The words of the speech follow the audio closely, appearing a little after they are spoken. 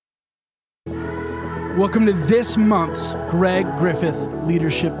Welcome to this month's Greg Griffith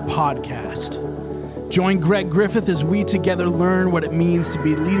Leadership Podcast. Join Greg Griffith as we together learn what it means to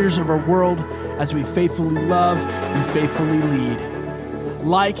be leaders of our world as we faithfully love and faithfully lead.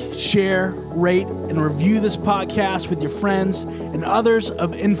 Like, share, rate, and review this podcast with your friends and others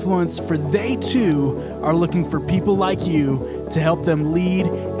of influence, for they too are looking for people like you to help them lead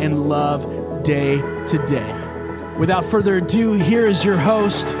and love day to day. Without further ado, here is your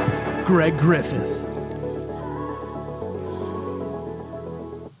host, Greg Griffith.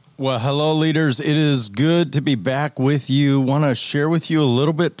 Well, hello, leaders. It is good to be back with you. Want to share with you a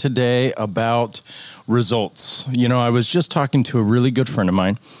little bit today about results. You know, I was just talking to a really good friend of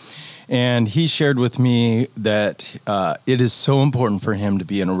mine, and he shared with me that it is so important for him to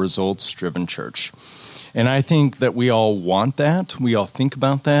be in a results-driven church. And I think that we all want that. We all think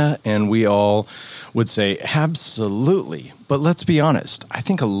about that, and we all would say, absolutely. But let's be honest. I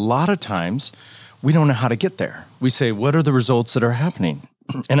think a lot of times we don't know how to get there. We say, what are the results that are happening?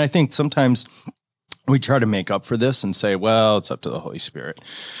 And I think sometimes we try to make up for this and say, well, it's up to the Holy Spirit.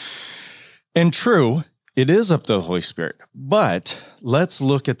 And true, it is up to the Holy Spirit. But let's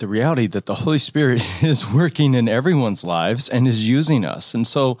look at the reality that the Holy Spirit is working in everyone's lives and is using us. And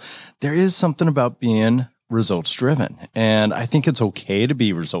so there is something about being results-driven. And I think it's okay to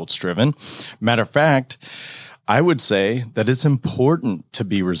be results-driven. Matter of fact, I would say that it's important to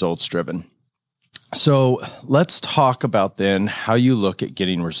be results-driven. So let's talk about then how you look at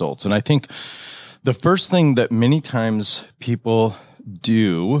getting results. And I think the first thing that many times people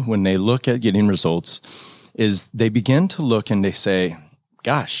do when they look at getting results is they begin to look and they say,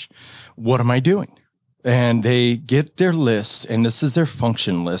 gosh, what am I doing? And they get their lists, and this is their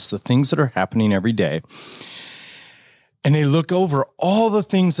function list, the things that are happening every day. And they look over all the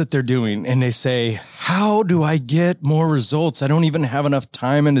things that they're doing and they say, how do I get more results? I don't even have enough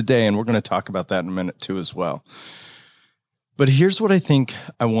time in a day. And we're going to talk about that in a minute too as well. But here's what I think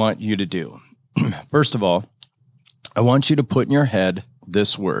I want you to do. First of all, I want you to put in your head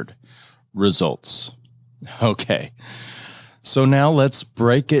this word, results. Okay. So now let's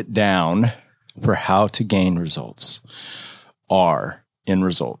break it down for how to gain results. R in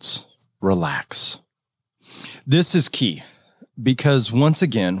results, relax. This is key because once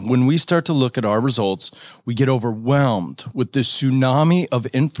again, when we start to look at our results, we get overwhelmed with the tsunami of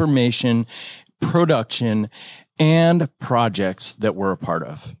information, production, and projects that we're a part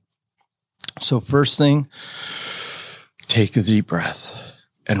of. So first thing, take a deep breath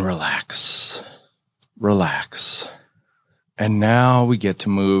and relax. Relax. And now we get to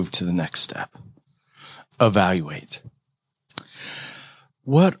move to the next step. Evaluate.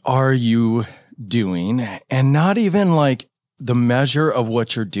 What are you doing? And not even like the measure of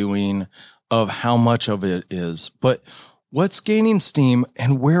what you're doing, of how much of it is, but what's gaining steam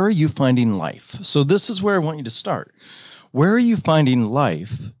and where are you finding life? So this is where I want you to start. Where are you finding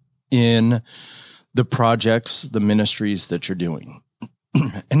life in the projects, the ministries that you're doing?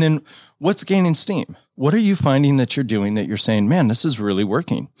 And then what's gaining steam? What are you finding that you're doing that you're saying, man, this is really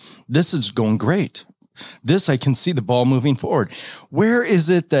working. This is going great. This, I can see the ball moving forward. Where is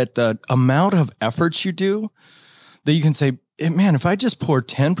it that the amount of efforts you do that you can say, man, if I just pour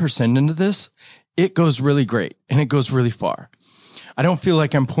 10% into this, it goes really great and it goes really far. I don't feel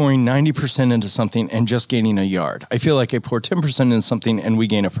like I'm pouring 90% into something and just gaining a yard. I feel like I pour 10% into something and we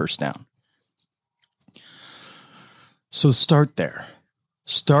gain a first down. So start there.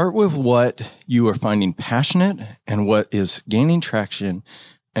 Start with what you are finding passionate and what is gaining traction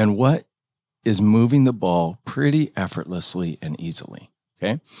and what is moving the ball pretty effortlessly and easily,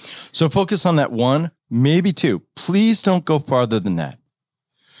 okay? So focus on that one, maybe two. Please don't go farther than that.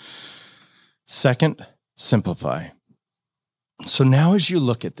 Second, simplify. So now as you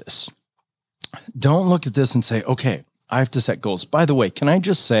look at this, don't look at this and say, okay, I have to set goals. By the way, can I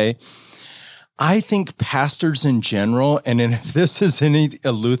just say, I think pastors in general, and if this is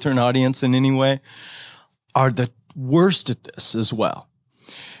a Lutheran audience in any way, are the worst at this as well.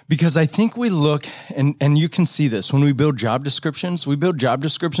 Because I think we look, and you can see this, when we build job descriptions, we build job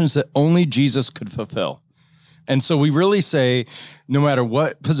descriptions that only Jesus could fulfill. And so we really say, no matter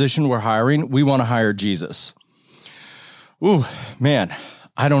what position we're hiring, we want to hire Jesus. Ooh, man,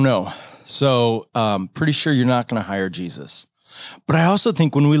 I don't know. So pretty sure you're not going to hire Jesus. But I also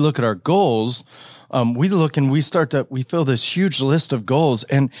think when we look at our goals, we look and we fill this huge list of goals,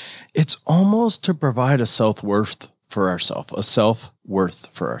 and it's almost to provide a self-worth for ourselves.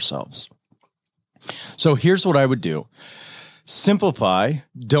 So here's what I would do. Simplify.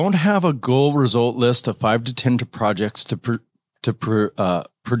 Don't have a goal result list of 5 to 10 projects to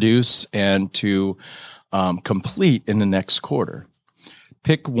produce and to complete in the next quarter.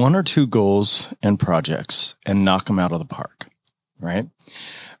 Pick 1 or 2 goals and projects and knock them out of the park, right?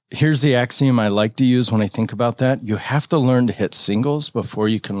 Here's the axiom I like to use when I think about that. You have to learn to hit singles before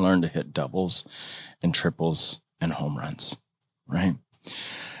you can learn to hit doubles and triples and home runs, right?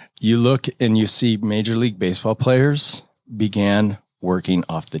 You look and you see Major League Baseball players began working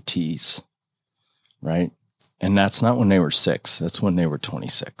off the tees, right? And that's not when they were 6. That's when they were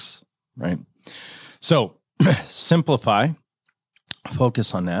 26, right? So simplify,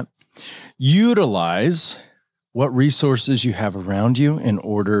 focus on that. Utilize what resources you have around you in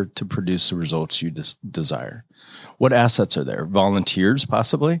order to produce the results you desire. What assets are there? Volunteers,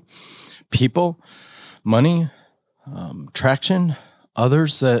 possibly. People, money, traction,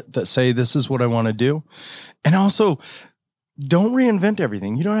 others that say, this is what I want to do. And also, don't reinvent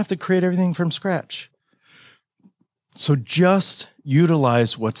everything. You don't have to create everything from scratch. So just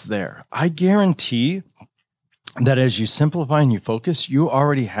utilize what's there. I guarantee that as you simplify and you focus, you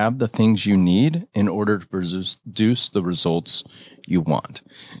already have the things you need in order to produce the results you want.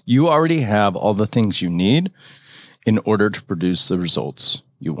 You already have all the things you need in order to produce the results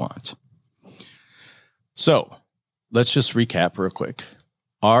you want. So let's just recap real quick.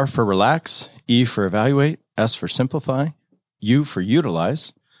 R for relax, E for evaluate, S for simplify, U for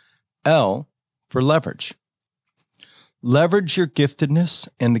utilize, L for leverage. Leverage your giftedness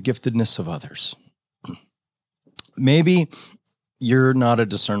and the giftedness of others. Maybe you're not a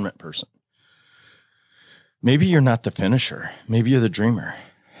discernment person. Maybe you're not the finisher. Maybe you're the dreamer.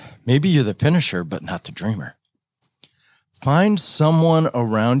 Maybe you're the finisher, but not the dreamer. Find someone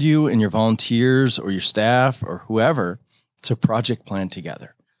around you and your volunteers or your staff or whoever to project plan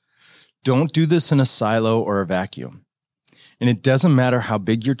together. Don't do this in a silo or a vacuum. And it doesn't matter how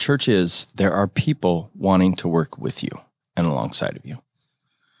big your church is, there are people wanting to work with you and alongside of you.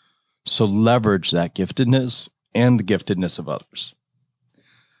 So leverage that giftedness and the giftedness of others.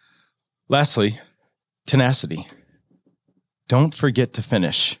 Lastly, tenacity. Don't forget to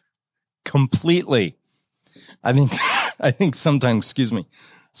finish completely. I think sometimes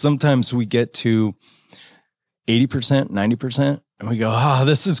we get to 80%, 90%, and we go,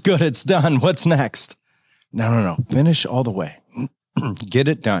 this is good. It's done. What's next? No. Finish all the way. Get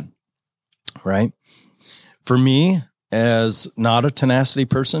it done, right? For me, as not a tenacity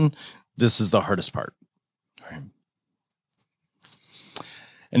person, this is the hardest part. Right?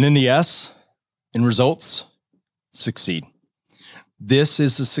 And then the S in results, succeed. This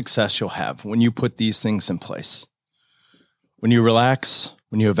is the success you'll have when you put these things in place. When you relax,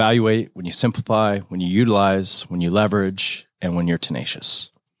 when you evaluate, when you simplify, when you utilize, when you leverage, and when you're tenacious.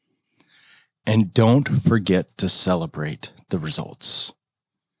 And don't forget to celebrate the results.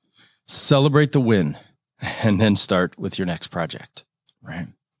 Celebrate the win, and then start with your next project, right?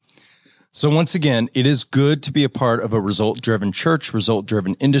 So once again, it is good to be a part of a result-driven church,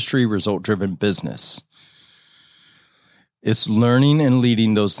 result-driven industry, result-driven business. It's learning and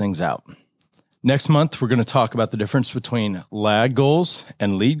leading those things out. Next month, we're going to talk about the difference between lag goals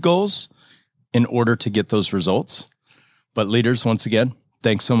and lead goals in order to get those results. But leaders, once again,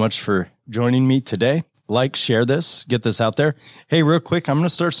 thanks so much for joining me today. Like, share this, get this out there. Hey, real quick, I'm going to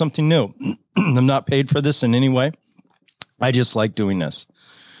start something new. I'm not paid for this in any way. I just like doing this.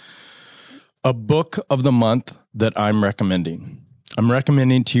 A book of the month that I'm recommending. I'm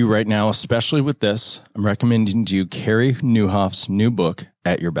recommending to you right now, especially with this, I'm recommending to you Carey Nieuwhof's new book,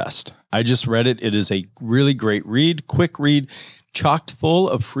 At Your Best. I just read it. It is a really great read, quick read, chocked full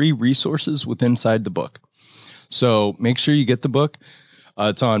of free resources inside the book. So make sure you get the book.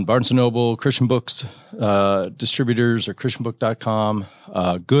 It's on Barnes & Noble, Christian Books distributors, or christianbook.com,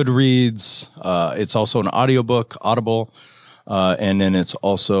 Goodreads. It's also an audiobook, Audible, and then it's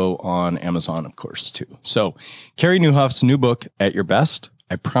also on Amazon, of course, too. So Carey Nieuwhof's new book, At Your Best,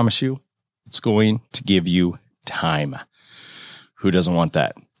 I promise you, it's going to give you time. Who doesn't want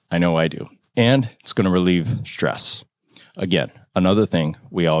that? I know I do. And it's going to relieve stress. Again, another thing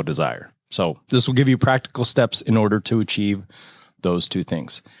we all desire. So this will give you practical steps in order to achieve those two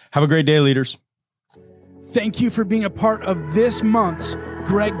things. Have a great day, leaders. Thank you for being a part of this month's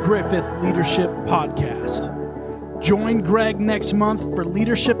Greg Griffith Leadership Podcast. Join Greg next month for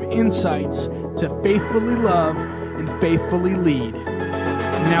leadership insights to faithfully love and faithfully lead.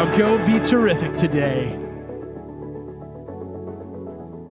 Now go be terrific today.